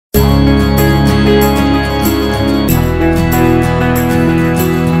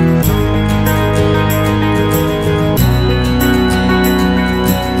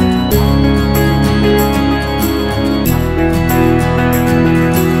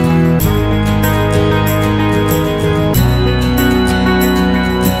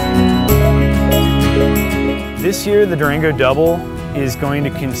This year, the Durango Double is going to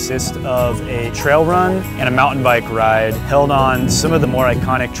consist of a trail run and a mountain bike ride held on some of the more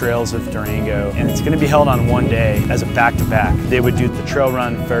iconic trails of Durango. And it's going to be held on one day as a back-to-back. They would do the trail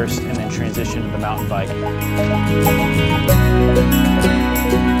run first and then transition to the mountain bike.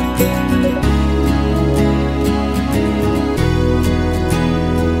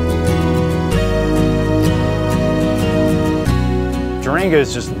 Durango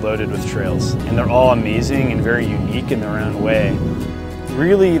is just loaded with trails, and they're all amazing and very unique in their own way.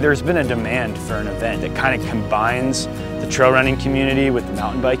 Really, there's been a demand for an event that kind of combines the trail running community with the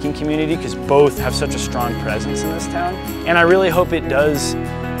mountain biking community, because both have such a strong presence in this town. And I really hope it does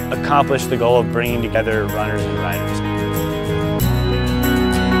accomplish the goal of bringing together runners and riders.